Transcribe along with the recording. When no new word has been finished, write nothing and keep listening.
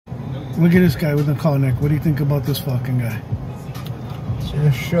Look at this guy with the car, Nick. What do you think about this fucking guy? It's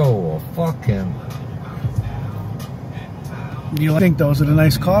a show off. Fuck him. Do you think, though, is it a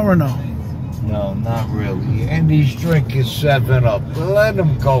nice car or no? No, not really. And he's drinking 7-Up. Let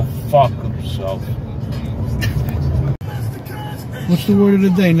him go fuck himself. What's the word of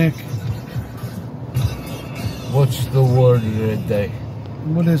the day, Nick? What's the word of the day?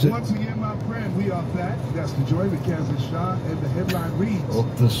 What is it? Once again, my friend, we are back. That's the joy with Kansas Shaw, and the headline reads.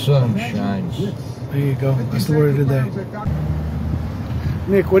 Hope the sun shines. There you go. That's the word of the day.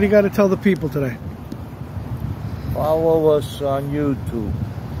 Nick, what do you got to tell the people today? Follow us on YouTube.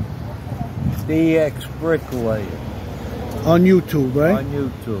 DX Bricklayer. On YouTube, right? On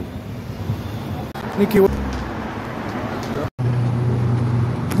YouTube.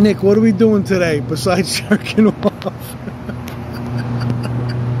 Nick, what are we doing today besides jerking off?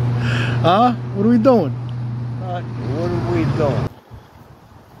 Huh? What are we doing? What are we doing?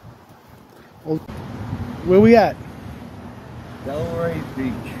 Well, where we at? Delray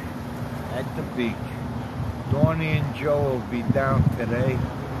Beach. At the beach. Donnie and Joe will be down today.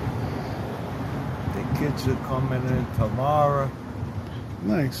 The kids are coming in tomorrow.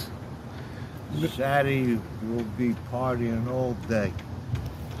 Nice. Saturday we'll be partying all day.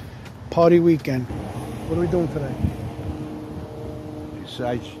 Party weekend. What are we doing today?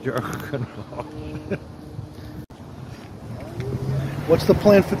 Besides jerking off. What's the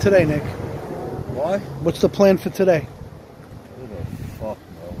plan for today, Nick? What? What's the plan for today?